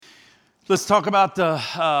Let's talk about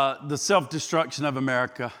the self-destruction of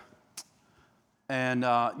America. And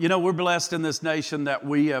we're blessed in this nation that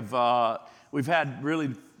we've had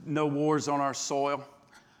really no wars on our soil.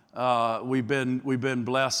 We've been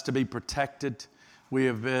blessed to be protected. We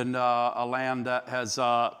have been a land that has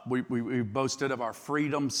we've boasted of our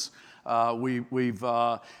freedoms. We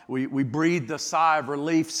breathed a sigh of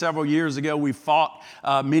relief several years ago. We fought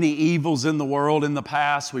many evils in the world in the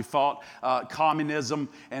past. We fought communism,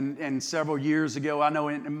 and several years ago, I know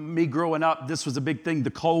in me growing up, this was a big thing, the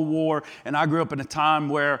Cold War, and I grew up in a time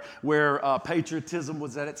where patriotism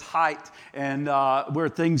was at its height, and where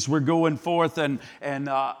things were going forth, and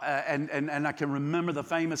I can remember the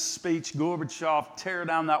famous speech, Gorbachev, tear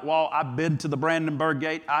down that wall. I've been to the Brandenburg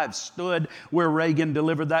Gate. I've stood where Reagan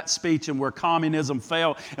delivered that speech, and where communism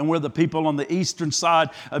fell, and where the people on the eastern side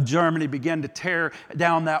of Germany began to tear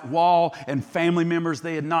down that wall, and family members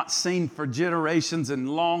they had not seen for generations and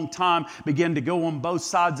long time began to go on both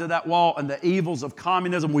sides of that wall, and the evils of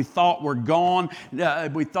communism we thought were gone.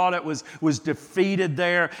 We thought it was defeated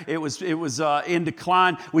there. It was in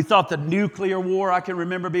decline. We thought the nuclear war, I can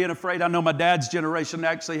remember being afraid. I know my dad's generation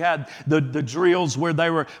actually had the drills where they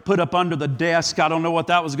were put up under the desk. I don't know what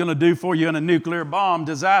that was going to do for you in a nuclear bomb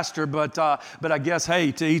disaster. But I guess,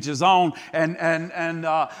 hey, to each his own.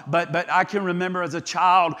 But I can remember as a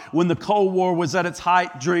child when the Cold War was at its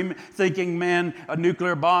height, thinking, man, a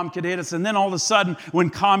nuclear bomb could hit us. And then all of a sudden,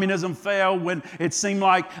 when communism fell, when it seemed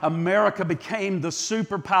like America became the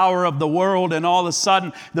superpower of the world, and all of a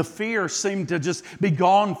sudden the fear seemed to just be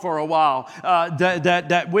gone for a while.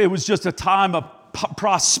 That it was just a time of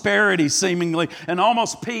prosperity seemingly, and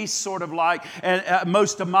almost peace, sort of like. And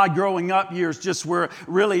most of my growing up years just were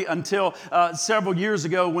really until several years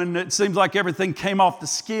ago, when it seems like everything came off the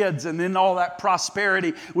skids, and then all that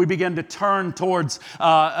prosperity we began to turn towards,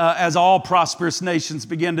 as all prosperous nations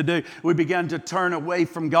begin to do. We began to turn away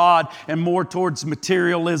from God and more towards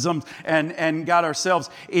materialism, and got ourselves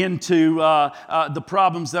into the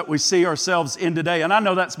problems that we see ourselves in today. And I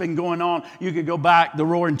know that's been going on. You could go back the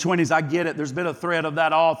Roaring '20s. I get it. There's been a thread of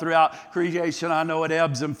that all throughout creation. I know it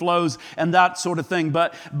ebbs and flows and that sort of thing.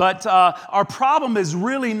 But our problem is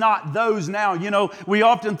really not those now. You know, we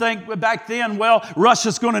often think back then, well,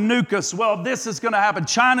 Russia's going to nuke us. Well, this is going to happen.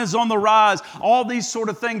 China's on the rise. All these sort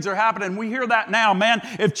of things are happening. We hear that now. Man,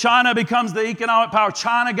 if China becomes the economic power,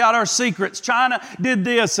 China got our secrets. China did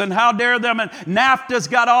this, and how dare them. And NAFTA's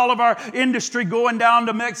got all of our industry going down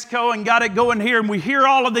to Mexico and got it going here. And we hear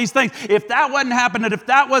all of these things. If that wasn't happening, if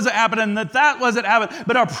that wasn't happening, that wasn't happening.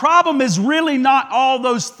 But our problem is really not all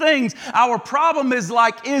those things. Our problem is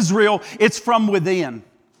like Israel. It's from within.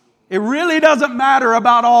 It really doesn't matter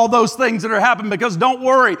about all those things that are happening, because don't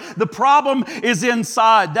worry, the problem is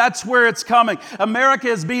inside. That's where it's coming. America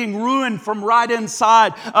is being ruined from right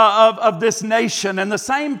inside of this nation. And the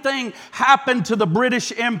same thing happened to the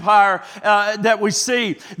British Empire that we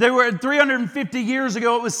see. They were 350 years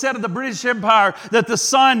ago, it was said of the British Empire that the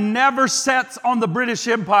sun never sets on the British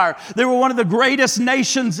Empire. They were one of the greatest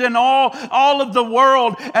nations in all of the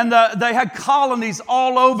world, and they had colonies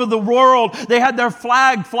all over the world. They had their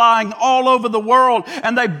flag flying all over the world,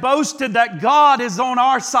 and they boasted that God is on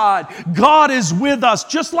our side. God is with us,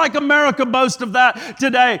 just like America boasts of that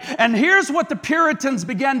today. And here's what the Puritans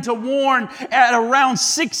began to warn at around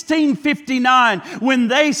 1659, when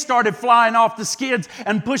they started flying off the skids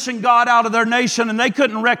and pushing God out of their nation, and they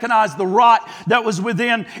couldn't recognize the rot that was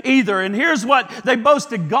within either. And here's what they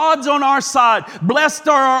boasted: God's on our side. Blessed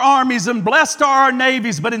are our armies and blessed are our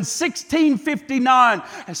navies. But in 1659,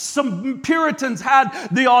 some Puritans had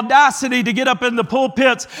the audacity to get up in the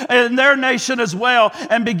pulpits in their nation as well,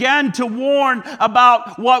 and began to warn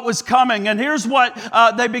about what was coming. And here's what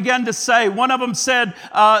they began to say. One of them said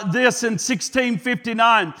this in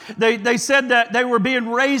 1659. They said that they were being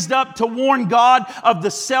raised up to warn God of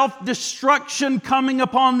the self-destruction coming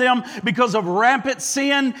upon them because of rampant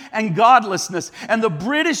sin and godlessness. And the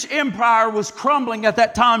British Empire was crumbling at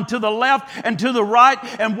that time to the left and to the right,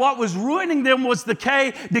 and what was ruining them was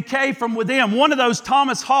decay from within. One of those,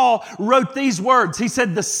 Thomas Hall, wrote these words. He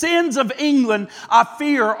said, "The sins of England, I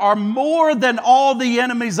fear, are more than all the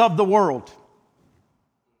enemies of the world."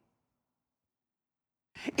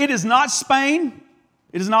 It is not Spain.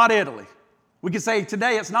 It is not Italy. We could say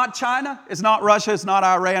today it's not China, it's not Russia, it's not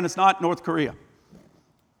Iran, it's not North Korea.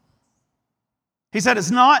 He said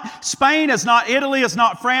it's not Spain, it's not Italy, it's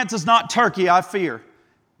not France, it's not Turkey, I fear.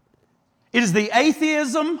 It is the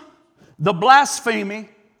atheism, the blasphemy,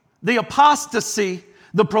 the apostasy,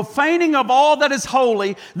 the profaning of all that is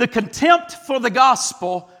holy, the contempt for the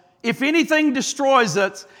gospel. If anything destroys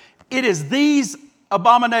it, it is these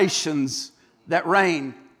abominations that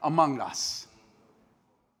reign among us.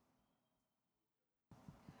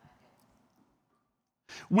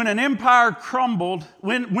 When an empire crumbled,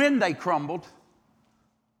 when they crumbled,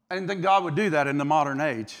 I didn't think God would do that in the modern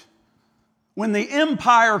age. When the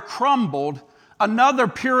empire crumbled, another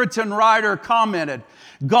Puritan writer commented,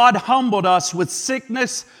 God humbled us with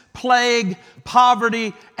sickness, plague,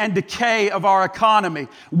 poverty, and decay of our economy.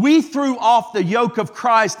 We threw off the yoke of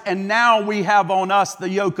Christ, and now we have on us the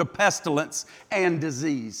yoke of pestilence and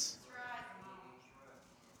disease.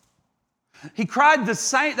 He cried the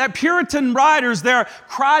same, that Puritan writers there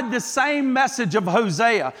cried the same message of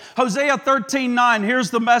Hosea. Hosea 13:9, here's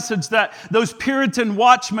the message that those Puritan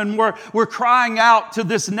watchmen were crying out to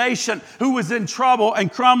this nation who was in trouble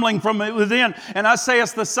and crumbling from within. And I say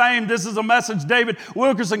it's the same. This is a message David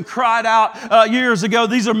Wilkerson cried out years ago.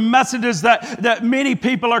 These are messages that many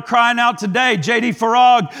people are crying out today. J.D.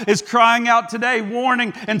 Farag is crying out today,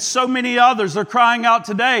 warning, and so many others are crying out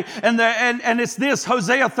today. And it's this,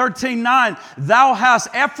 Hosea 13:9. Thou hast,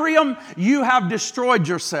 Ephraim, you have destroyed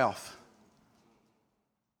yourself.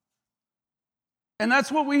 And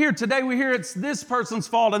that's what we hear. Today we hear it's this person's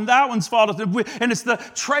fault and that one's fault. And it's the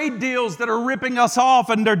trade deals that are ripping us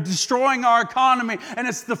off and they're destroying our economy. And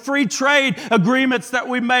it's the free trade agreements that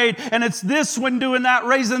we made. And it's this one doing that,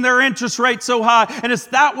 raising their interest rate so high. And it's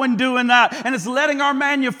that one doing that. And it's letting our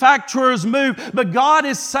manufacturers move. But God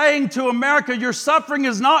is saying to America, your suffering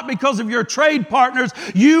is not because of your trade partners.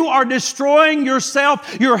 You are destroying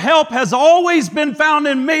yourself. Your help has always been found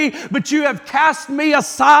in me, but you have cast me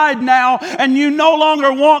aside now, and you no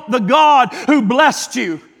longer want the God who blessed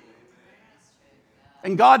you.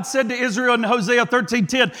 And God said to Israel in Hosea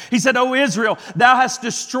 13:10, He said, O Israel, thou hast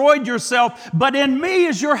destroyed yourself, but in me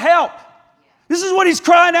is your help. This is what He's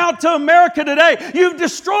crying out to America today. You've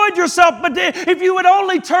destroyed yourself, but if you would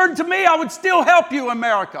only turn to me, I would still help you,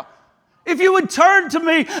 America. If you would turn to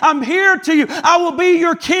me, I'm here to you. I will be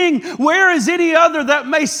your king. Where is any other that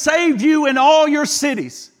may save you in all your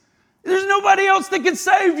cities? There's nobody else that can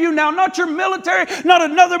save you now. Not your military, not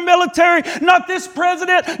another military, not this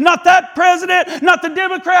president, not that president, not the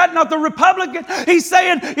Democrat, not the Republican. He's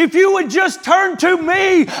saying, if you would just turn to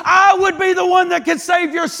me, I would be the one that could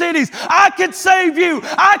save your cities. I could save you.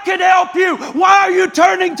 I could help you. Why are you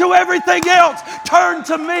turning to everything else? Turn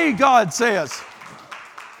to me, God says.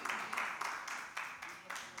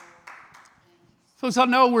 Folks, I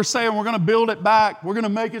know we're saying we're going to build it back, we're going to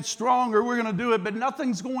make it stronger, we're going to do it, but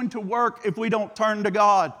nothing's going to work if we don't turn to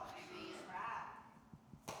God.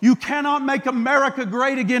 You cannot make America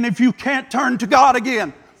great again if you can't turn to God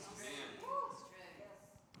again.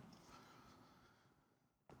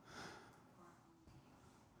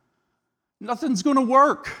 Nothing's going to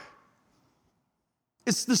work.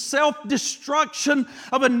 It's the self-destruction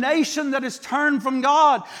of a nation that has turned from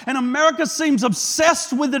God. And America seems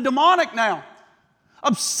obsessed with the demonic now.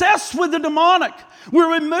 Obsessed with the demonic. We're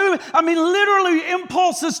literally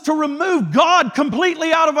impulses to remove God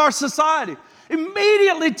completely out of our society.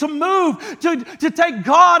 Immediately to move, to take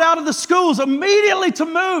God out of the schools. Immediately to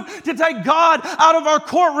move, to take God out of our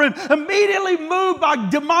courtroom. Immediately move by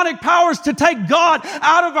demonic powers to take God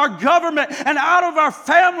out of our government and out of our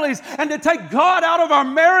families, and to take God out of our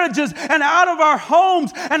marriages and out of our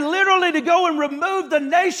homes, and literally to go and remove the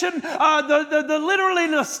nation, literally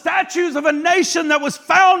the statues of a nation that was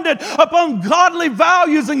founded upon godly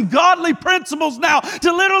values and godly principles now,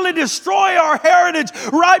 to literally destroy our heritage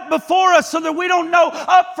right before us so that we don't know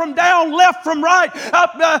up from down, left from right.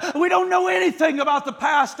 We don't know anything about the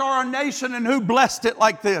past or our nation and who blessed it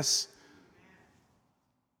like this.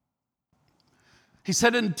 He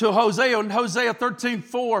said to Hosea in Hosea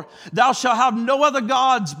 13:4, thou shalt have no other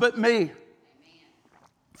gods but me,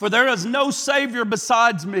 for there is no Savior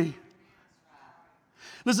besides me.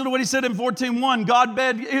 Listen to what he said in 14:1. God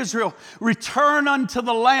bade Israel, return unto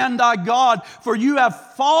the land thy God, for you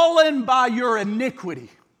have fallen by your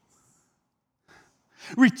iniquity.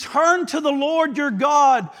 Return to the Lord your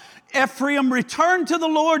God, Ephraim. Return to the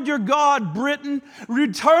Lord your God, Britain.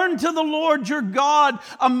 Return to the Lord your God,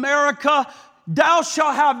 America. Thou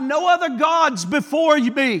shalt have no other gods before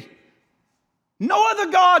me. No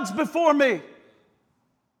other gods before me.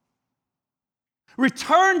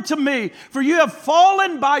 Return to me, for you have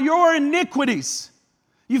fallen by your iniquities.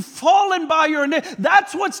 You've fallen by your iniquities.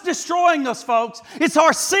 That's what's destroying us, folks. It's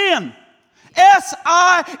our sin.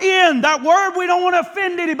 S-I-N. That word, we don't want to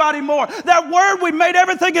offend anybody more. That word, we made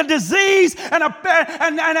everything a disease and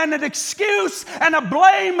an excuse and a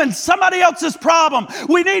blame and somebody else's problem.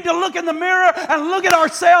 We need to look in the mirror and look at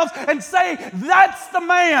ourselves and say, that's the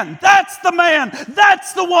man, that's the man,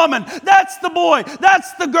 that's the woman, that's the boy,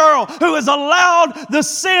 that's the girl who has allowed the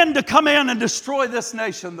sin to come in and destroy this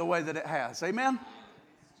nation the way that it has. Amen?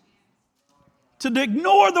 To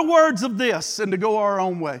ignore the words of this and to go our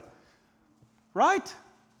own way. Right?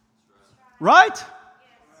 Right?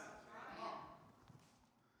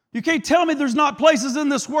 You can't tell me there's not places in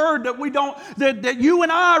this word that we don't, that you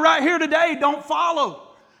and I right here today don't follow.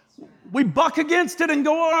 We buck against it and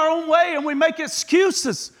go our own way and we make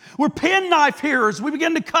excuses. We're penknife hearers. We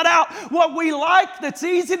begin to cut out what we like that's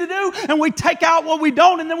easy to do and we take out what we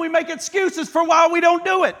don't and then we make excuses for why we don't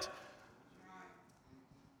do it.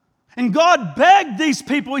 And God begged these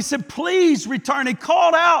people. He said, please return. He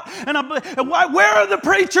called out. And where are the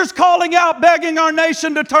preachers calling out, begging our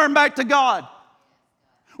nation to turn back to God?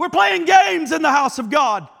 We're playing games in the house of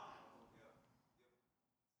God.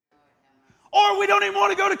 Or we don't even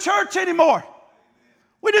want to go to church anymore.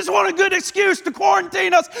 We just want a good excuse to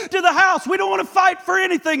quarantine us to the house. We don't want to fight for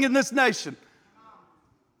anything in this nation.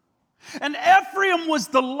 And Ephraim was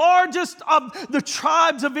the largest of the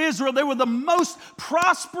tribes of Israel. They were the most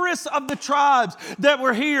prosperous of the tribes that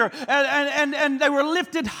were here. And they were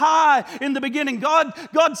lifted high in the beginning. God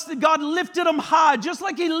lifted them high, just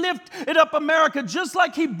like He lifted up America, just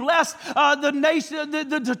like He blessed the nation,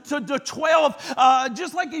 the 12,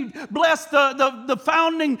 just like He blessed the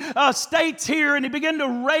founding states here. And He began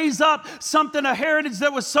to raise up something, a heritage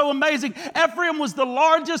that was so amazing. Ephraim was the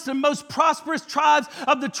largest and most prosperous tribes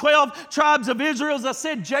of the 12 tribes of Israel. As I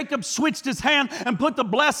said, Jacob switched his hand and put the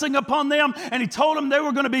blessing upon them, and he told them they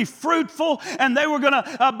were going to be fruitful and they were going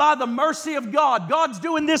to, by the mercy of God, God's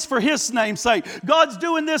doing this for His name's sake. God's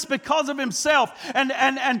doing this because of Himself.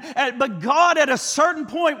 But God, at a certain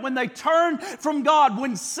point, when they turned from God,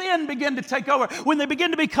 when sin began to take over, when they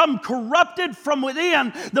began to become corrupted from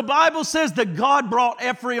within, the Bible says that God brought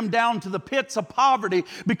Ephraim down to the pits of poverty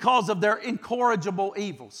because of their incorrigible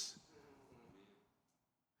evils.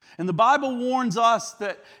 And the Bible warns us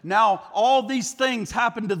that now all these things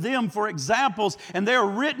happen to them for examples, and they are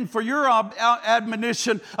written for your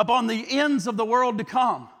admonition upon the ends of the world to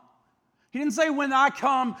come. He didn't say when I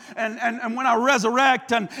come and when I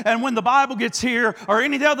resurrect and when the Bible gets here or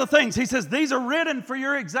any of the other things. He says these are written for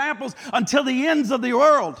your examples until the ends of the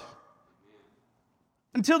world.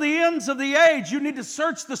 Until the ends of the age. You need to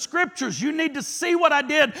search the Scriptures. You need to see what I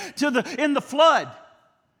did in the flood.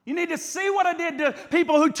 You need to see what I did to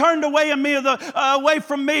people who turned away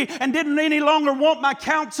from me and didn't any longer want my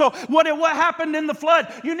counsel. What happened in the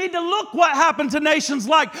flood? You need to look what happened to nations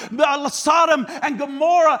like Sodom and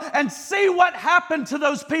Gomorrah and see what happened to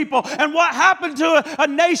those people and what happened to a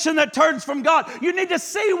nation that turns from God. You need to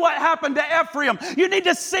see what happened to Ephraim. You need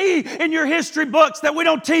to see in your history books that we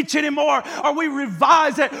don't teach anymore or we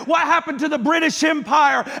revise it. What happened to the British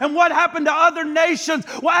Empire and what happened to other nations?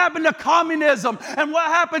 What happened to communism and what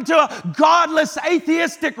happened to a godless,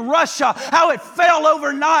 atheistic Russia, how it fell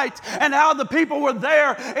overnight and how the people were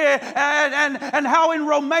there and how in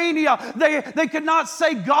Romania they could not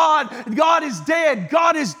say God is dead,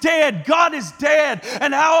 God is dead, God is dead,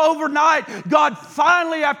 and how overnight God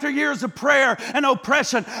finally, after years of prayer and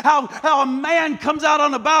oppression, how a man comes out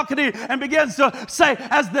on the balcony and begins to say,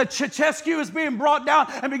 as the Ceausescu is being brought down,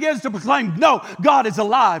 and begins to proclaim, no, God is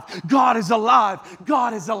alive, God is alive,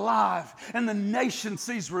 God is alive, and the nation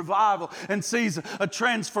sees revival and sees a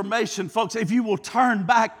transformation. Folks, if you will turn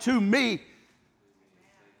back to me,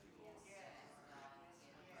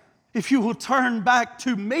 if you will turn back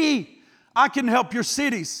to me, I can help your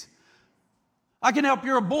cities. I can help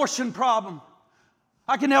your abortion problem.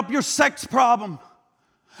 I can help your sex problem.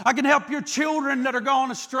 I can help your children that are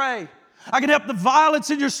gone astray. I can help the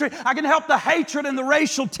violence in your street. I can help the hatred and the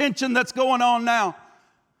racial tension that's going on now.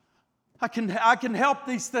 I can help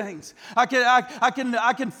these things. I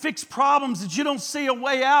can fix problems that you don't see a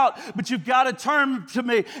way out, but you've got to turn to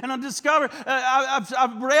me. And I've discovered,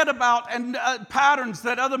 I've read about and patterns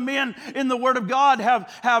that other men in the Word of God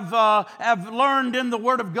have learned in the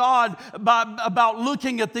Word of God about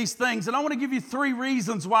looking at these things. And I want to give you 3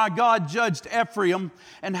 reasons why God judged Ephraim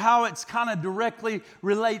and how it's kind of directly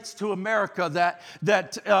relates to America.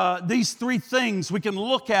 That these 3 things we can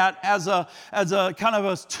look at as a kind of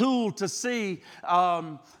a tool to see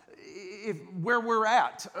where we're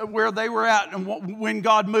at, where they were at, and when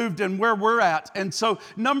God moved and where we're at. And so,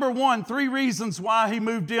 number one, 3 reasons why he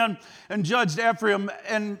moved in and judged Ephraim.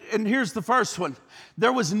 And here's the first one.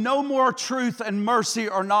 There was no more truth and mercy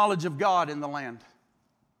or knowledge of God in the land.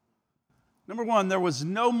 Number one, there was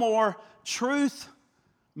no more truth,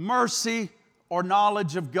 mercy, or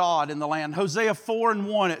knowledge of God in the land. Hosea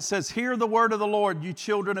 4:1, it says, "Hear the word of the Lord, you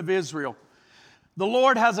children of Israel. The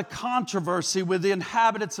Lord has a controversy with the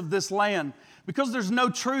inhabitants of this land because there's no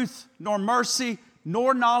truth, nor mercy,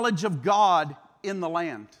 nor knowledge of God in the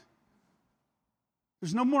land."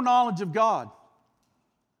 There's no more knowledge of God.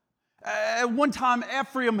 At one time,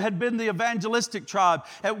 Ephraim had been the evangelistic tribe.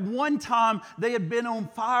 At one time, they had been on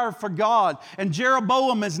fire for God. And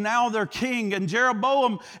Jeroboam is now their king. And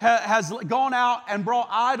Jeroboam has gone out and brought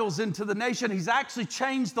idols into the nation. He's actually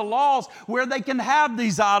changed the laws where they can have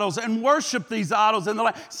these idols and worship these idols in the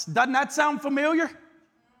land. Doesn't that sound familiar?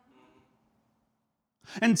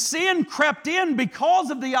 And sin crept in because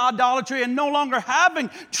of the idolatry and no longer having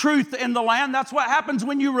truth in the land. That's what happens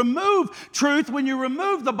when you remove truth, when you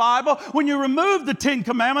remove the Bible, when you remove the 10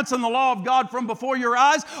 Commandments and the law of God from before your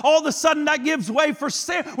eyes. All of a sudden that gives way for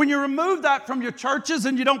sin. When you remove that from your churches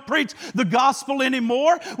and you don't preach the gospel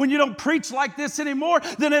anymore, when you don't preach like this anymore,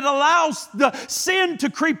 then it allows the sin to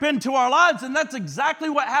creep into our lives. And that's exactly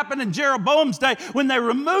what happened in Jeroboam's day. When they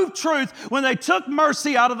removed truth, when they took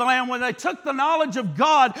mercy out of the land, when they took the knowledge of God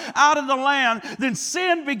out of the land, then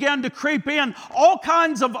sin began to creep in. All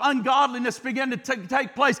kinds of ungodliness began to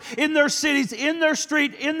take place in their cities, in their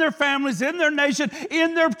street, in their families, in their nation,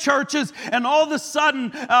 in their churches. And all of a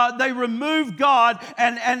sudden, they removed God.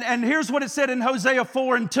 And here's what it said in Hosea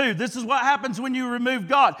 4:2. This is what happens when you remove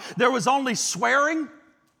God. There was only swearing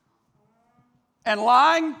and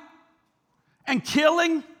lying and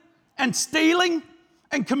killing and stealing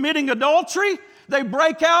and committing adultery. They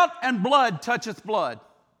break out and blood toucheth blood.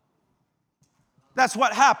 That's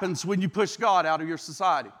what happens when you push God out of your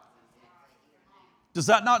society. Does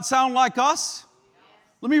that not sound like us?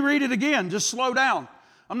 Let me read it again. Just slow down.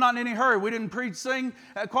 I'm not in any hurry. We didn't sing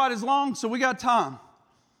quite as long, so we got time.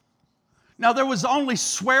 Now, there was only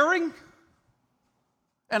swearing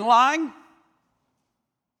and lying.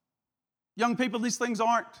 Young people, these things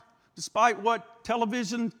aren't, despite what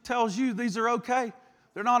television tells you, these are okay.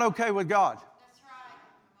 They're not okay with God. That's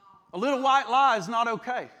right. A little white lie is not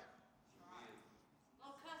okay.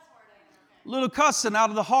 A little cussing out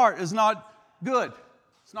of the heart is not good.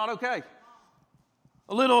 It's not okay.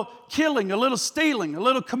 A little killing, a little stealing, a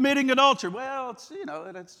little committing adultery. Well, it's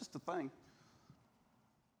just a thing.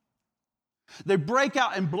 They break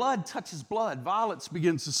out and blood touches blood. Violence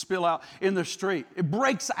begins to spill out in the street. It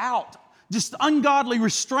breaks out. Just ungodly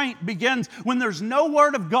restraint begins when there's no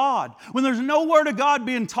word of God, when there's no word of God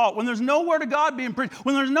being taught, when there's no word of God being preached,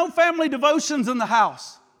 when there's no family devotions in the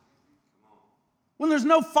house, when there's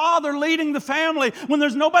no father leading the family, when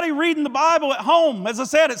there's nobody reading the Bible at home. As I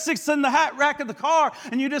said, it sits in the hat rack of the car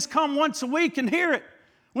and you just come once a week and hear it.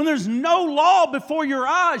 When there's no law before your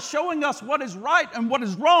eyes showing us what is right and what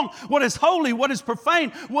is wrong, what is holy, what is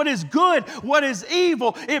profane, what is good, what is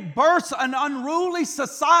evil, it births an unruly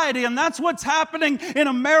society, and that's what's happening in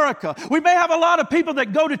America. We may have a lot of people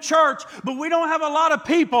that go to church, but we don't have a lot of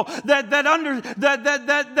people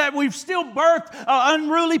that we've still birthed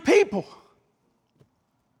unruly people.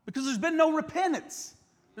 Because there's been no repentance.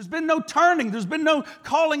 There's been no turning. There's been no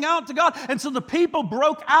calling out to God. And so the people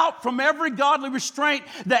broke out from every godly restraint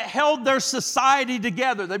that held their society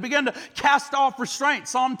together. They began to cast off restraint.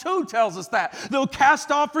 Psalm 2 tells us that. They'll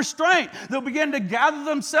cast off restraint. They'll begin to gather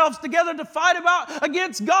themselves together to fight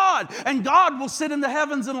against God. And God will sit in the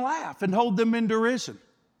heavens and laugh and hold them in derision.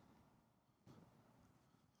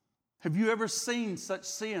 Have you ever seen such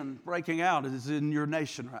sin breaking out as in your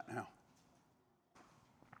nation right now?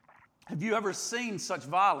 Have you ever seen such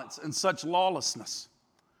violence and such lawlessness?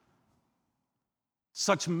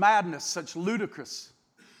 Such madness, such ludicrous?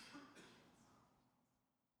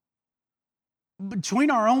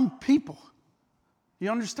 Between our own people.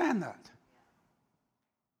 You understand that?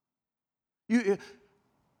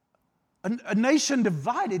 A nation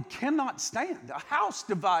divided cannot stand. A house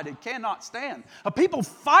divided cannot stand. A people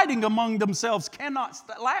fighting among themselves cannot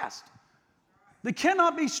last. They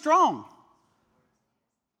cannot be strong.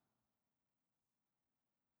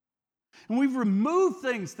 And we've removed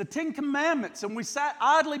things, the 10 Commandments, and we sat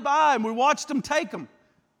idly by and we watched them take them.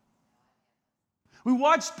 We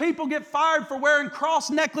watched people get fired for wearing cross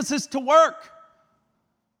necklaces to work.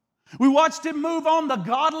 We watched it move on the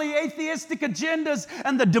godly atheistic agendas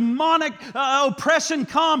and the demonic oppression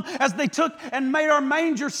come as they took and made our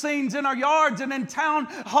manger scenes in our yards and in town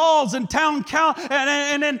halls and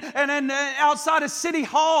and outside of city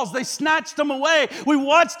halls. They snatched them away. We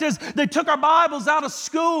watched as they took our Bibles out of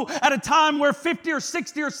school at a time where 50 or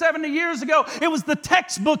 60 or 70 years ago, it was the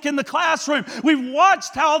textbook in the classroom. We've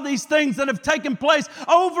watched how these things that have taken place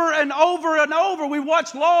over and over and over. We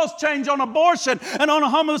watched laws change on abortion and on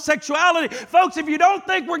homosexuality. Folks, if you don't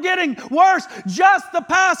think we're getting worse, just the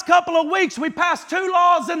past couple of weeks, we passed 2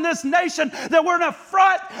 laws in this nation that were an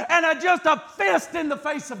affront and just a fist in the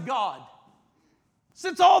face of God.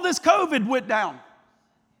 Since all this COVID went down,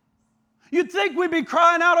 you'd think we'd be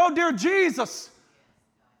crying out, "Oh, dear Jesus,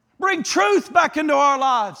 bring truth back into our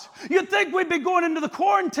lives." You'd think we'd be going into the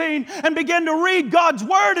quarantine and begin to read God's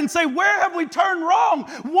Word and say, where have we turned wrong?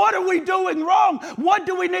 What are we doing wrong? What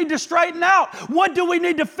do we need to straighten out? What do we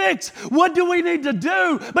need to fix? What do we need to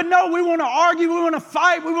do? But no, we want to argue, we want to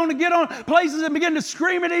fight, we want to get on places and begin to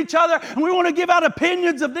scream at each other, and we want to give out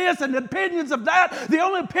opinions of this and opinions of that. The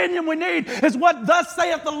only opinion we need is what thus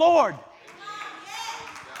saith the Lord.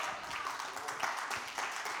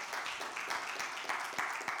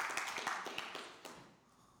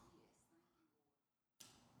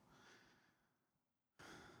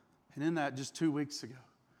 And in that, just 2 weeks ago,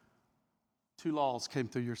 2 laws came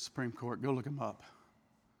through your Supreme Court. Go look them up.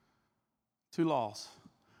 2 laws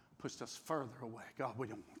pushed us further away. God, we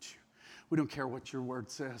don't want you. We don't care what your word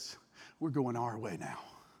says. We're going our way now.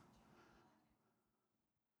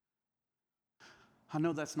 I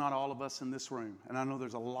know that's not all of us in this room, and I know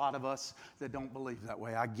there's a lot of us that don't believe that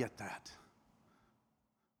way. I get that.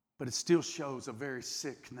 But it still shows a very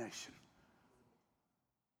sick nation.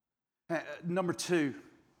 Number 2,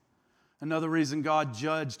 another reason God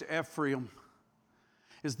judged Ephraim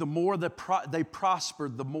is the more they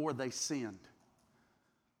prospered, the more they sinned.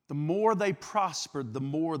 The more they prospered, the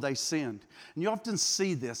more they sinned. And you often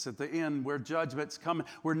see this at the end where judgment's coming,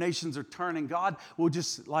 where nations are turning. God will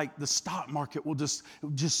just, like the stock market, will just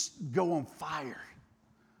go on fire.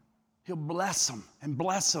 He'll bless them and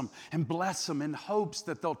bless them and bless them in hopes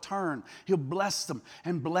that they'll turn. He'll bless them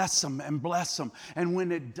and bless them and bless them. And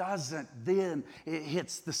when it doesn't, then it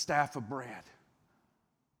hits the staff of bread.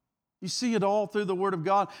 You see it all through the Word of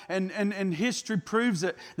God. And history proves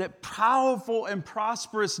it, that powerful and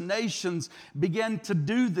prosperous nations began to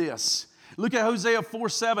do this. Look at Hosea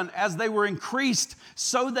 4:7. As they were increased,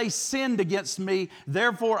 so they sinned against me.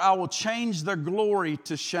 Therefore, I will change their glory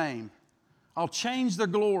to shame. I'll change their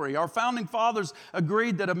glory. Our founding fathers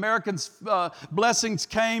agreed that Americans' blessings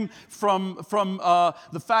came from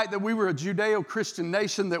the fact that we were a Judeo-Christian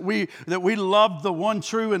nation, that we loved the one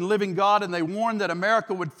true and living God, and they warned that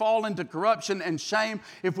America would fall into corruption and shame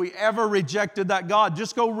if we ever rejected that God.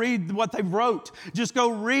 Just go read what they wrote. Just go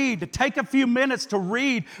read. Take a few minutes to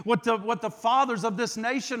read what the fathers of this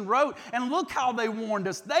nation wrote, and look how they warned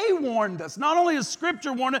us. They warned us. Not only has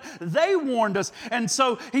Scripture warned us, they warned us. And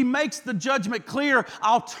so He makes the judgment clear.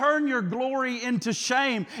 I'll turn your glory into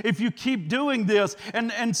shame if you keep doing this.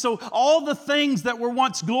 And so all the things that were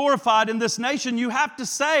once glorified in this nation, you have to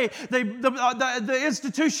say the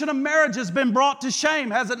institution of marriage has been brought to shame,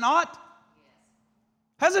 has it not?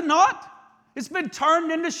 Has it not? It's been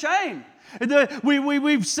turned into shame.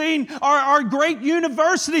 We've seen our great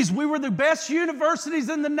universities. We were the best universities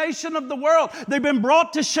in the nation of the world. They've been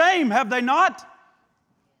brought to shame, have they not?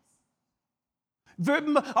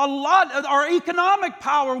 A lot of our economic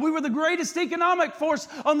power, we were the greatest economic force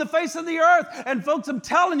on the face of the earth. And folks, I'm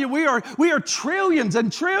telling you, we are trillions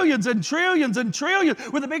and trillions and trillions and trillions.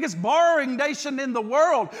 We're the biggest borrowing nation in the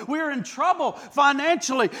world. We're in trouble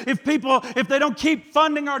financially if they don't keep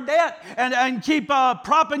funding our debt and keep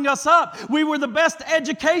propping us up. We were the best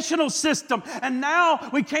educational system, and now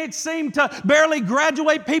we can't seem to barely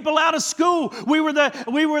graduate people out of school. We were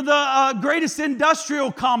the greatest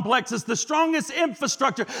industrial complexes, the strongest infrastructure,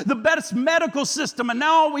 the best medical system. And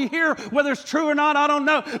now all we hear, whether it's true or not, I don't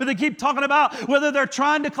know, but they keep talking about whether they're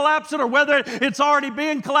trying to collapse it or whether it's already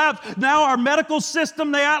being collapsed. Now our medical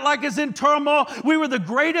system, they act like it's in turmoil. We were the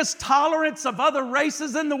greatest tolerance of other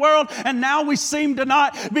races in the world, and now we seem to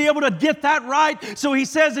not be able to get that right. So he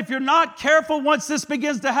says, if you're not careful, once this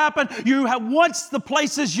begins to happen, once the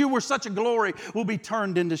places you were such a glory will be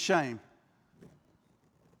turned into shame.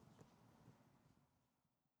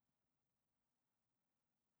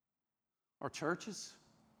 Our churches,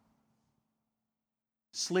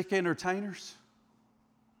 slick entertainers,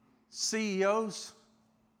 CEOs,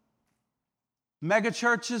 mega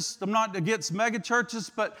churches. I'm not against mega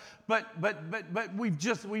churches, but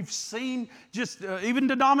we've seen even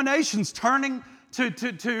denominations turning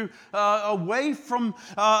away from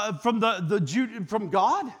from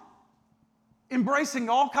God? Embracing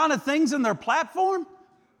all kind of things in their platform?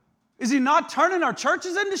 Is He not turning our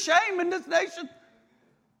churches into shame in this nation?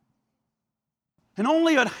 And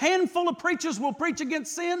only a handful of preachers will preach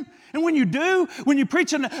against sin. And when you do, when you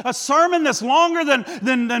preach a sermon that's longer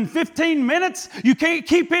than 15 minutes, you can't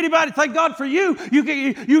keep anybody, thank God for you,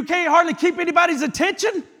 you can't hardly keep anybody's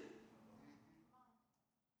attention.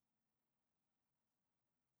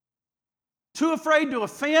 Too afraid to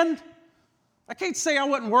offend. I can't say I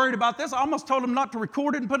wasn't worried about this. I almost told them not to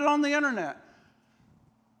record it and put it on the internet.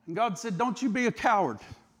 And God said, don't you be a coward.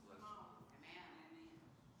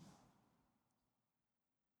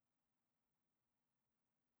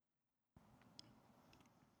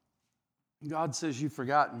 God says, you've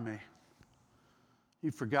forgotten me.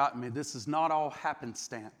 You've forgotten me. This is not all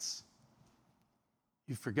happenstance.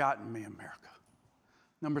 You've forgotten me, America.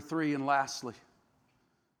 Number 3, and lastly,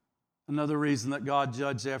 another reason that God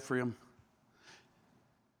judged Ephraim.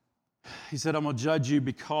 He said, I'm going to judge you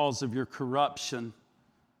because of your corruption,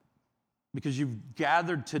 because you've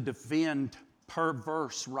gathered to defend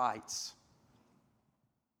perverse rights.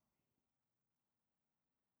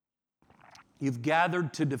 You've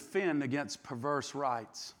gathered to defend against perverse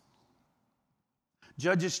rights.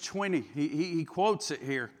 Judges 20, he quotes it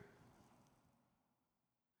here.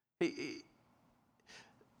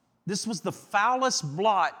 This was the foulest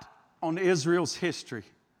blot on Israel's history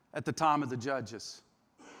at the time of the Judges.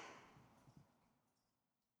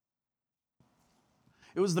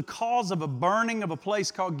 It was the cause of a burning of a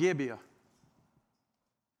place called Gibeah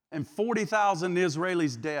and 40,000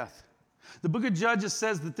 Israelis' death. The book of Judges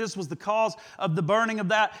says that this was the cause of the burning of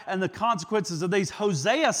that and the consequences of these.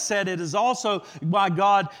 Hosea said it is also why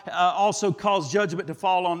God also caused judgment to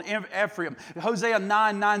fall on Ephraim. Hosea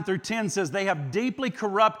 9:9-10 says, they have deeply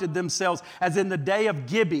corrupted themselves as in the day of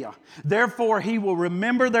Gibeah. Therefore, He will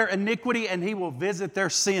remember their iniquity and He will visit their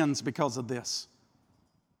sins because of this.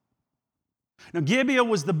 Now, Gibeah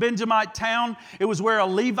was the Benjamite town. It was where a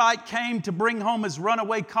Levite came to bring home his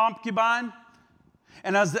runaway concubine.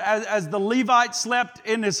 And as the Levite slept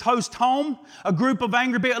in his host home, a group of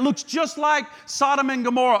angry people, it looks just like Sodom and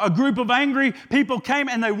Gomorrah. A group of angry people came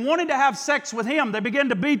and they wanted to have sex with him. They began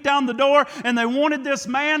to beat down the door and they wanted this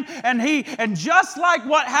man. And just like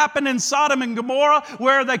what happened in Sodom and Gomorrah,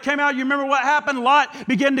 where they came out, you remember what happened? Lot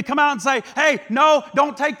began to come out and say, hey, no,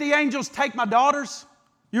 don't take the angels, take my daughters.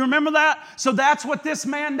 You remember that? So that's what this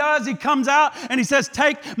man does. He comes out and he says,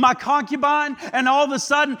 take my concubine. And all of a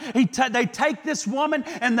sudden, they take this woman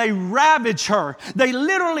and they ravage her. They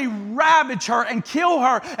literally ravage her and kill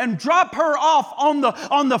her and drop her off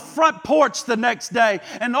on the front porch the next day.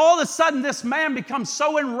 And all of a sudden, this man becomes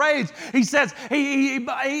so enraged. He says,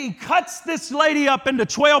 he cuts this lady up into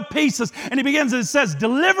 12 pieces. And he begins, and it says,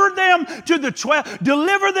 deliver them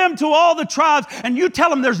to all the tribes. And you tell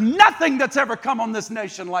them there's nothing that's ever come on this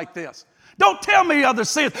nation like this. Don't tell me other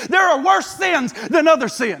sins. There are worse sins than other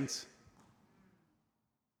sins.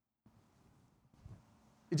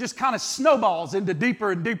 It just kind of snowballs into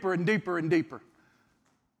deeper and deeper and deeper and deeper.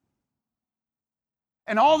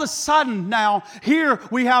 And all of a sudden now, here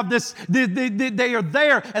we have this, they are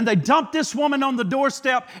there and they dump this woman on the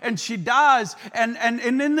doorstep and she dies. And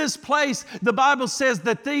in this place, the Bible says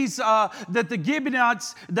that that the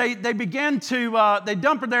Gibeonites, they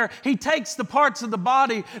dump her there. He takes the parts of the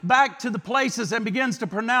body back to the places and begins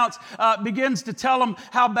to tell them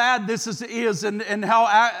how bad this is and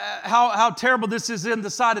how terrible this is in the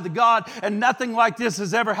sight of the God, and nothing like this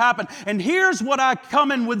has ever happened. And here's what I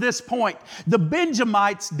come in with this point. The Benjamites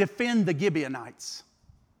defend the Gibeonites.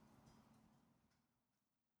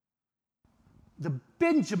 The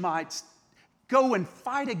Benjamites go and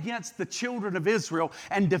fight against the children of Israel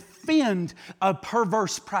and defend a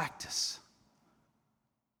perverse practice.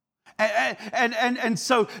 And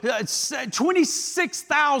so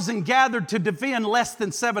 26,000 gathered to defend less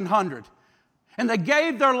than 700. And they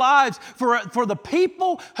gave their lives for the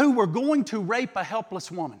people who were going to rape a helpless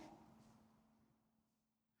woman.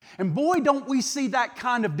 And boy, don't we see that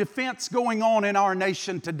kind of defense going on in our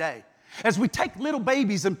nation today. As we take little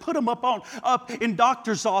babies and put them up in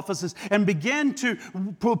doctors' offices and begin to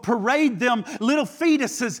parade them, little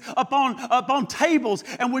fetuses up on tables,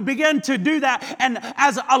 and we begin to do that. And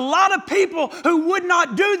as a lot of people who would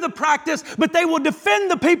not do the practice, but they will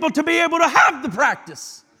defend the people to be able to have the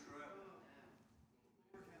practice.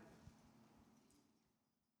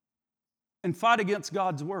 And fight against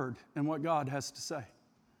God's word and what God has to say.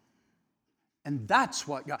 And that's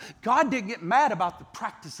what God didn't get mad about the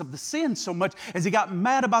practice of the sin so much as He got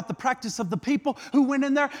mad about the practice of the people who went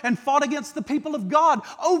in there and fought against the people of God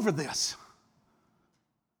over this.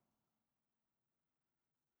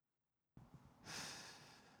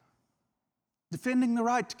 Defending the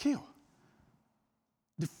right to kill.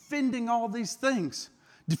 Defending all these things.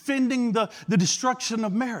 Defending the destruction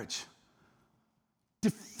of marriage.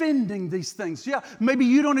 Defending these things. Yeah, maybe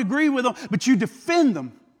you don't agree with them, but you defend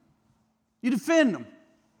them. You defend them.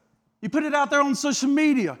 You put it out there on social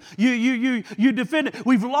media. You defend it.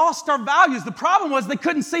 We've lost our values. The problem was they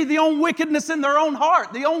couldn't see the own wickedness in their own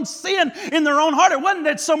heart, the own sin in their own heart. It wasn't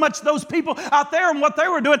that so much those people out there and what they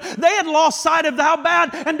were doing. They had lost sight of how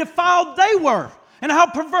bad and defiled they were and how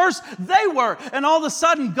perverse they were. And all of a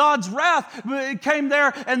sudden, God's wrath came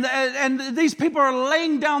there, and these people are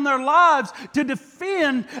laying down their lives to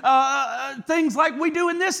defend things like we do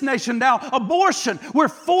in this nation now. Abortion, where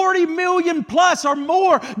 40 million plus or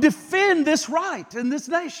more defend this right in this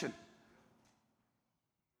nation.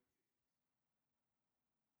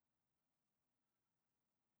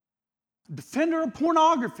 Defender of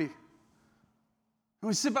pornography. And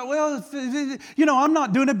we sit back, well, I'm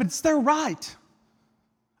not doing it, but it's their right.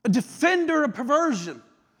 A defender of perversion,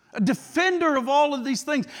 a defender of all of these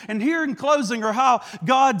things. And here in closing are how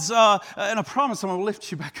God's, and I promise I'm going to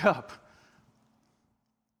lift you back up.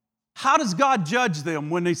 How does God judge them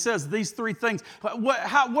when He says these three things?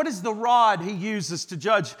 What is the rod He uses to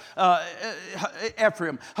judge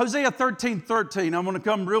Ephraim? Hosea 13:13. I'm going to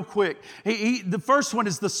come real quick. The first one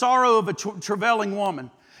is the sorrow of a travailing woman.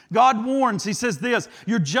 God warns, He says this,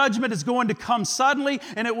 your judgment is going to come suddenly,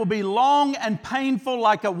 and it will be long and painful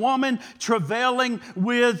like a woman travailing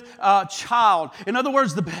with a child. In other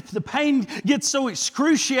words, the pain gets so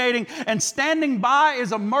excruciating, and standing by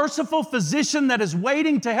is a merciful physician that is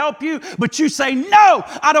waiting to help you, but you say, no,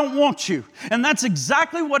 I don't want you. And that's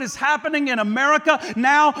exactly what is happening in America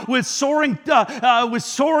now with soaring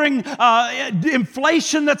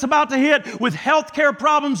inflation that's about to hit, with healthcare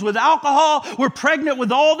problems, with alcohol. We're pregnant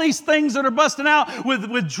with all these things that are busting out,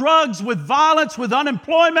 with drugs, with violence, with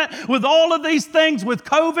unemployment, with all of these things, with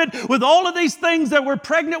COVID, with all of these things that we're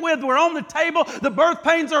pregnant with. We're on the table. The birth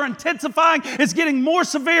pains are intensifying. It's getting more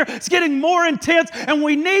severe. It's getting more intense, and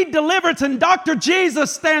we need deliverance. And Dr.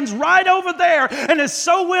 Jesus stands right over there and is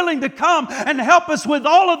so willing to come and help us with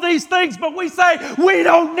all of these things, but we say, we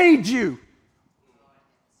don't need you.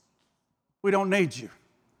 We don't need you.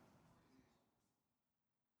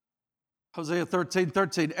 Hosea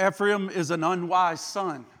 13:13, Ephraim is an unwise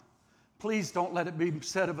son. Please don't let it be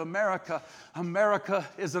said of America. America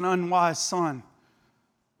is an unwise son.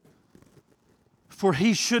 For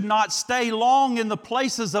he should not stay long in the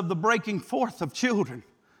places of the breaking forth of children.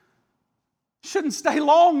 Shouldn't stay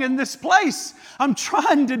long in this place. I'm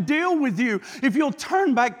trying to deal with you. If you'll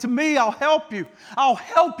turn back to me, I'll help you. I'll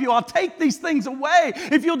help you. I'll take these things away.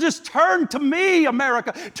 If you'll just turn to me,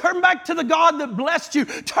 America. Turn back to the God that blessed you.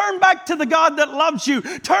 Turn back to the God that loves you.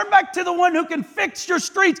 Turn back to the one who can fix your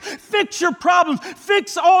streets, fix your problems,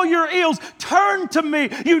 fix all your ills. Turn to me.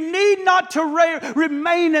 You need not to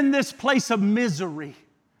remain in this place of misery.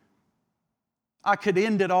 I could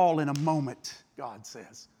end it all in a moment, God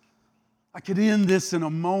says. I could end this in a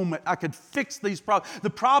moment. I could fix these problems. The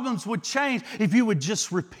problems would change if you would just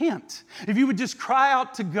repent. If you would just cry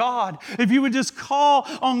out to God. If you would just call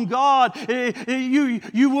on God.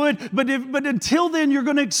 You would. But until then, you're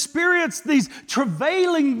going to experience these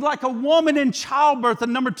travailing like a woman in childbirth.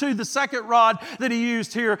 And number two, the second rod that he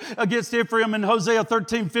used here against Ephraim in Hosea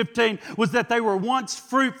 13:15 was that they were once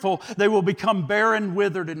fruitful. They will become barren,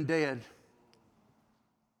 withered, and dead.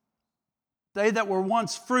 They that were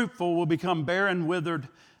once fruitful will become barren, withered,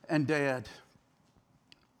 and dead.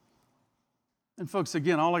 And folks,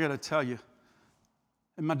 again, all I got to tell you,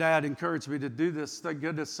 and my dad encouraged me to do this. Thank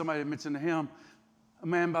goodness somebody mentioned him. A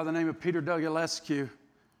man by the name of Peter Dăgălescu.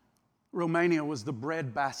 Romania was the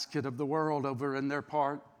breadbasket of the world over in their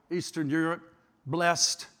part. Eastern Europe,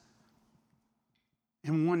 blessed.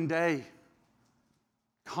 And one day,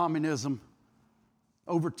 communism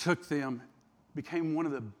overtook them, became one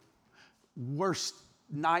of the worst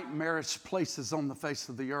nightmarish places on the face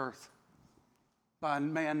of the earth, by a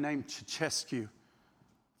man named Ceausescu,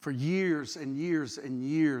 for years and years and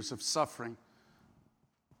years of suffering.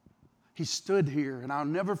 He stood here, and I'll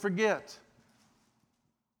never forget.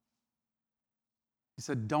 He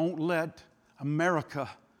said, don't let America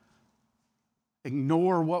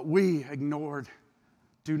ignore what we ignored.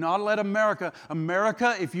 Do not let America,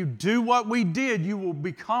 if you do what we did, you will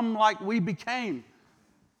become like we became.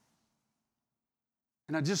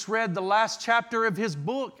 And I just read the last chapter of his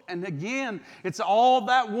book, and again, it's all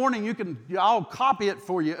that warning. I'll copy it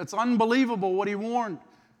for you. It's unbelievable what he warned.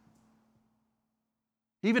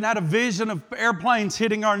 He even had a vision of airplanes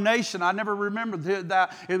hitting our nation. I never remembered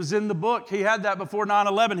that. It was in the book. He had that before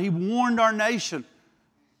 9/11. He warned our nation.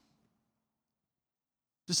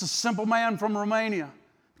 Just a simple man from Romania.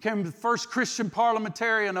 Became the first Christian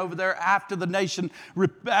parliamentarian over there after the nation,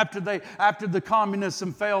 after the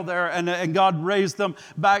communism fell there, and God raised them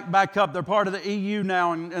back up. They're part of the EU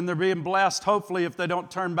now, and they're being blessed, hopefully, if they don't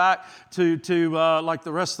turn back to like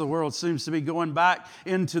the rest of the world seems to be going back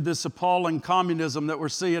into this appalling communism that we're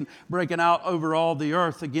seeing breaking out over all the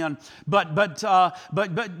earth again. But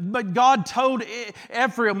God told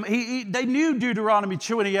Ephraim, they knew Deuteronomy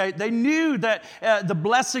 28. They knew that the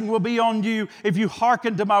blessing will be on you if you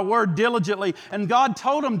hearken to my word diligently. And God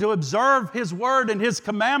told him to observe his word and his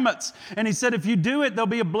commandments. And he said, if you do it, there'll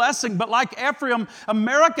be a blessing. But like Ephraim,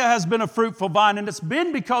 America has been a fruitful vine. And it's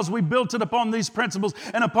been because we built it upon these principles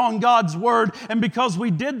and upon God's word. And because we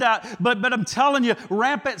did that. But I'm telling you,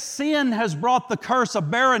 rampant sin has brought the curse of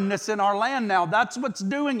barrenness in our land now. That's what's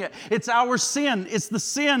doing it. It's our sin. It's the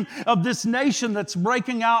sin of this nation that's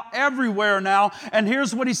breaking out everywhere now. And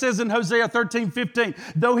here's what he says in Hosea 13:15.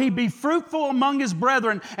 Though he be fruitful among his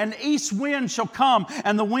brethren, an east wind shall come,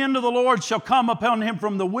 and the wind of the Lord shall come upon him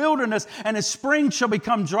from the wilderness, and his spring shall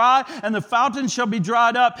become dry, and the fountain shall be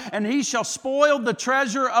dried up, and he shall spoil the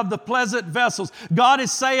treasure of the pleasant vessels. God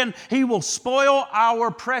is saying he will spoil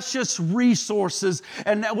our precious resources.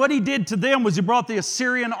 And what he did to them was he brought the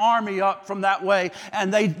Assyrian army up from that way,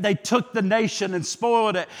 and they took the nation and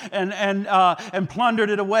spoiled it and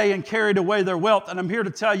plundered it away and carried away their wealth. And I'm here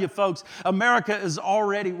to tell you, folks, America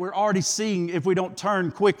we're already seeing, if we don't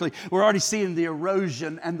turn quickly, we're already seeing the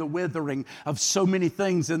erosion and the withering of so many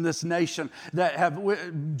things in this nation that have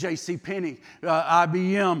JCPenney,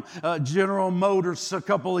 IBM, General Motors a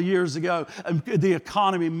couple of years ago, the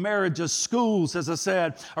economy, marriages, schools, as I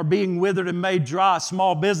said, are being withered and made dry.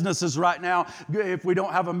 Small businesses right now, if we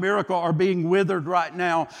don't have a miracle, are being withered right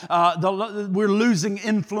now. We're losing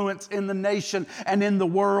influence in the nation and in the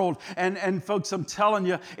world. And folks, I'm telling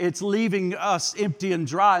you, it's leaving us empty and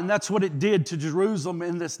dry. And that's what it did to Jerusalem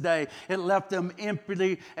in this day. It left them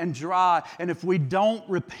empty and dry. And if we don't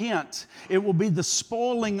repent, it will be the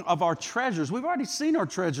spoiling of our treasures. We've already seen our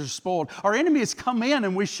treasures spoiled. Our enemies come in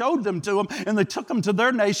and we showed them to them, and they took them to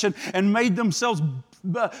their nation and made themselves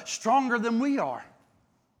stronger than we are.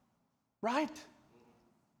 Right?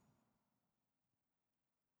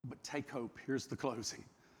 But take hope. Here's the closing.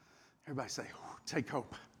 Everybody say, take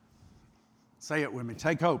hope. Say it with me.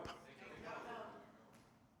 Take hope.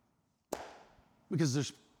 Because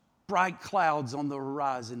there's bright clouds on the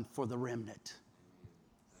horizon for the remnant.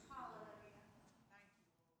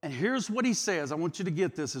 And here's what he says. I want you to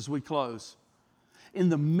get this as we close. In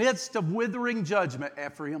the midst of withering judgment,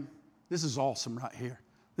 Ephraim, this is awesome right here.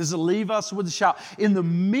 This will leave us with a shout. In the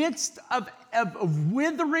midst of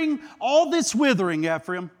withering, all this withering,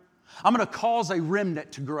 Ephraim, I'm going to cause a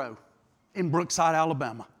remnant to grow in Brookside,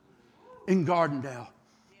 Alabama, in Gardendale,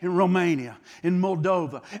 in Romania, in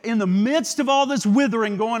Moldova. In the midst of all this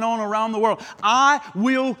withering going on around the world, I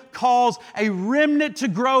will cause a remnant to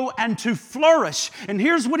grow and to flourish. And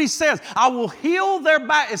here's what he says. I will heal their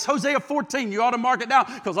back. It's Hosea 14. You ought to mark it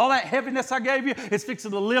down because all that heaviness I gave you is fixing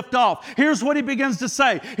to lift off. Here's what he begins to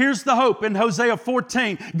say. Here's the hope in Hosea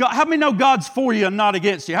 14. God, how many know God's for you and not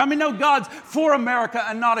against you? How many know God's for America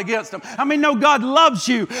and not against them? How many know God loves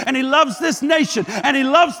you and he loves this nation and he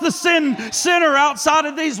loves the sinner outside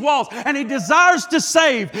of these walls, and he desires to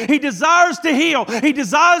save, he desires to heal, he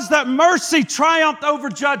desires that mercy triumph over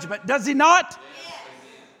judgment. Does he not?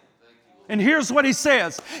 And here's what he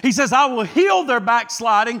says. He says, I will heal their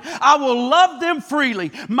backsliding. I will love them freely.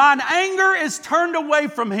 Mine anger is turned away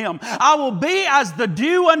from him. I will be as the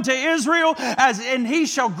dew unto Israel, and he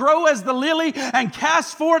shall grow as the lily and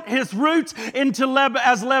cast forth his roots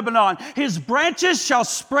as Lebanon. His branches shall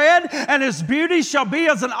spread, and his beauty shall be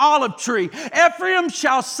as an olive tree. Ephraim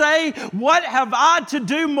shall say, what have I to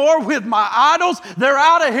do more with my idols? They're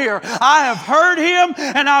out of here. I have heard him,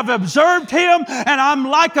 and I've observed him, and I'm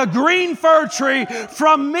like a green fir tree.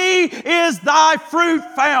 From me is thy fruit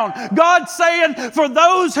found. God saying, for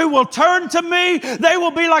those who will turn to me, they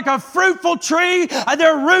will be like a fruitful tree.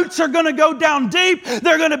 Their roots are going to go down deep.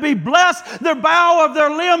 They're going to be blessed. Their bough of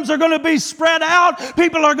their limbs are going to be spread out.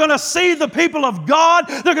 People are going to see the people of God.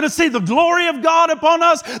 They're going to see the glory of God upon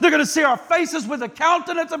us. They're going to see our faces with the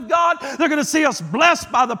countenance of God. They're going to see us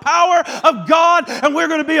blessed by the power of God. And we're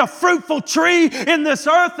going to be a fruitful tree in this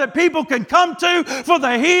earth that people can come to for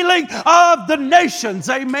the healing of the nations.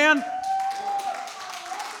 Amen.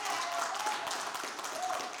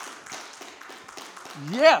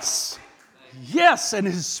 Yes. Yes. And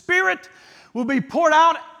his spirit will be poured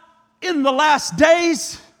out in the last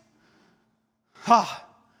days. And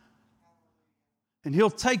he'll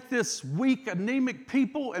take this weak, anemic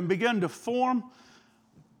people and begin to form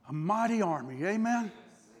a mighty army. Amen.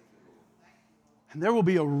 And there will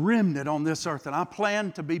be a remnant on this earth. And I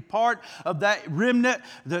plan to be part of that remnant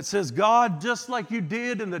that says, God, just like you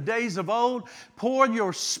did in the days of old, pour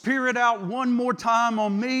your Spirit out one more time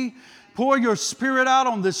on me. Pour your Spirit out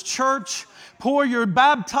on this church.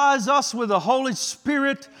 Baptize us with the Holy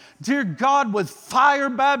Spirit, dear God, with fire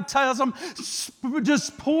baptism.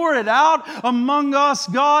 Just pour it out among us,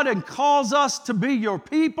 God, and cause us to be your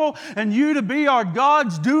people and you to be our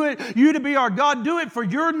gods. Do it. You to be our God. Do it for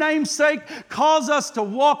your name's sake. Cause us to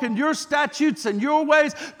walk in your statutes and your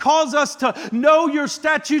ways. Cause us to know your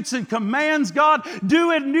statutes and commands, God.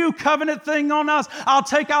 Do a new covenant thing on us. I'll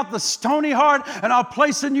take out the stony heart and I'll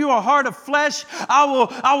place in you a heart of flesh. I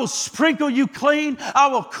will sprinkle you clean. I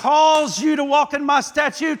will cause you to walk in my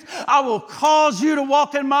statutes. I will cause you to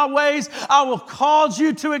walk in my ways. I will cause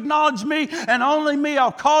you to acknowledge me and only me.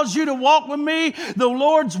 I'll cause you to walk with me. The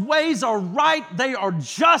Lord's ways are right. They are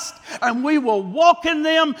just, and we will walk in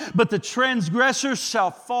them, but the transgressors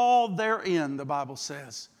shall fall therein, the Bible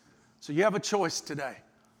says. So you have a choice today.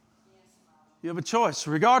 You have a choice,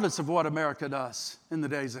 regardless of what America does in the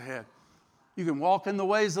days ahead. You can walk in the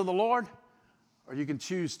ways of the Lord, or you can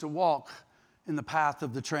choose to walk in the path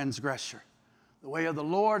of the transgressor. The way of the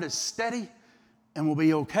Lord is steady and will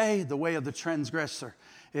be okay. The way of the transgressor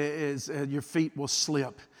is your feet will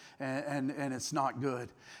slip and it's not good.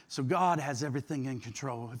 So God has everything in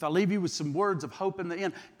control. If I leave you with some words of hope in the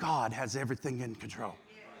end, God has everything in control.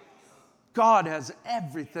 God has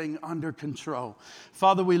everything under control.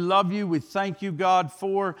 Father, we love you. We thank you, God,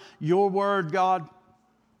 for your word, God.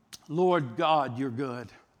 Lord God, you're good.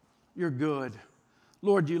 You're good.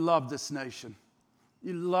 Lord, you love this nation.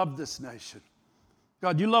 You love this nation.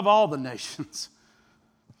 God, you love all the nations.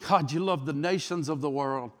 God, you love the nations of the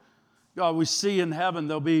world. God, we see in heaven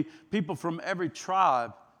there'll be people from every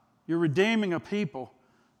tribe. You're redeeming a people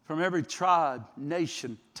from every tribe,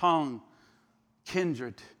 nation, tongue,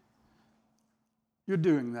 kindred. You're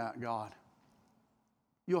doing that, God.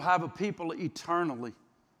 You'll have a people eternally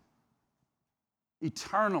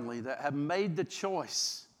that have made the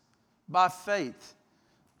choice by faith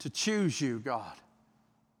to choose you, God,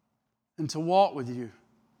 and to walk with you.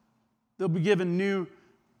 They'll be given new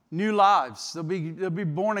lives. They'll be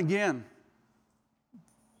born again.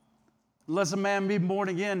 Unless a man be born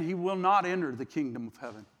again, he will not enter the kingdom of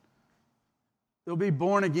heaven. They'll be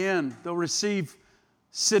born again. They'll receive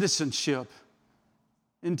citizenship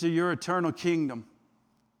into your eternal kingdom.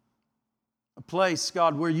 A place,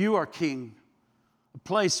 God, where you are king. A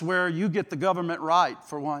place where you get the government right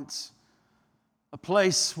for once. A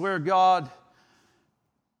place where, God,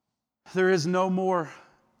 there is no more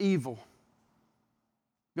evil.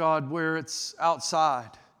 God, where it's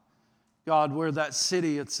outside. God, where that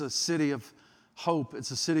city, it's a city of hope.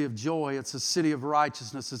 It's a city of joy. It's a city of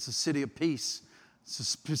righteousness. It's a city of peace. It's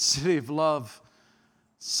a city of love.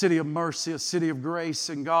 A city of mercy. A city of grace.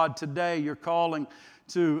 And God, today you're calling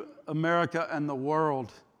to America and the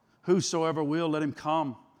world. Whosoever will, let him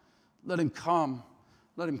come. Let him come.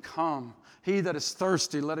 Let him come. He that is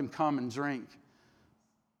thirsty, let him come and drink.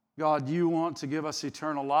 God, you want to give us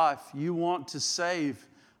eternal life. You want to save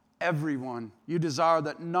everyone. You desire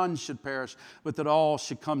that none should perish, but that all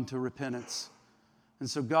should come to repentance. And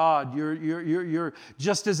so, God, you're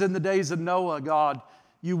just as in the days of Noah, God,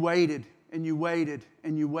 you waited and you waited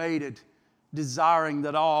and you waited, desiring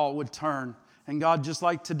that all would turn. And God, just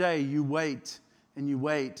like today, you wait and you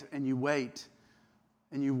wait and you wait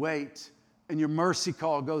and you wait. And your mercy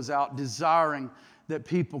call goes out, desiring that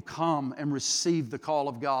people come and receive the call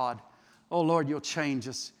of God. Oh, Lord, you'll change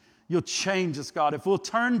us. You'll change us, God. If we'll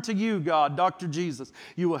turn to you, God, Dr. Jesus,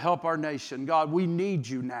 you will help our nation. God, we need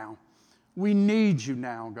you now. We need you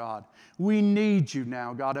now, God. We need you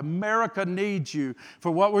now, God. America needs you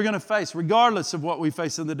for what we're going to face, regardless of what we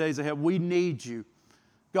face in the days ahead. We need you.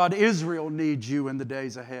 God, Israel needs you in the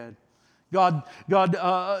days ahead. God,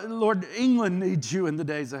 Lord, England needs you in the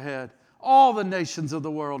days ahead. All the nations of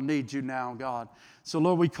the world need you now, God. So,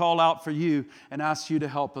 Lord, we call out for you and ask you to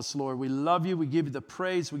help us, Lord. We love you. We give you the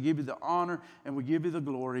praise. We give you the honor. And we give you the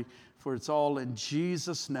glory. For it's all in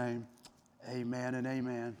Jesus' name. Amen and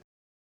amen.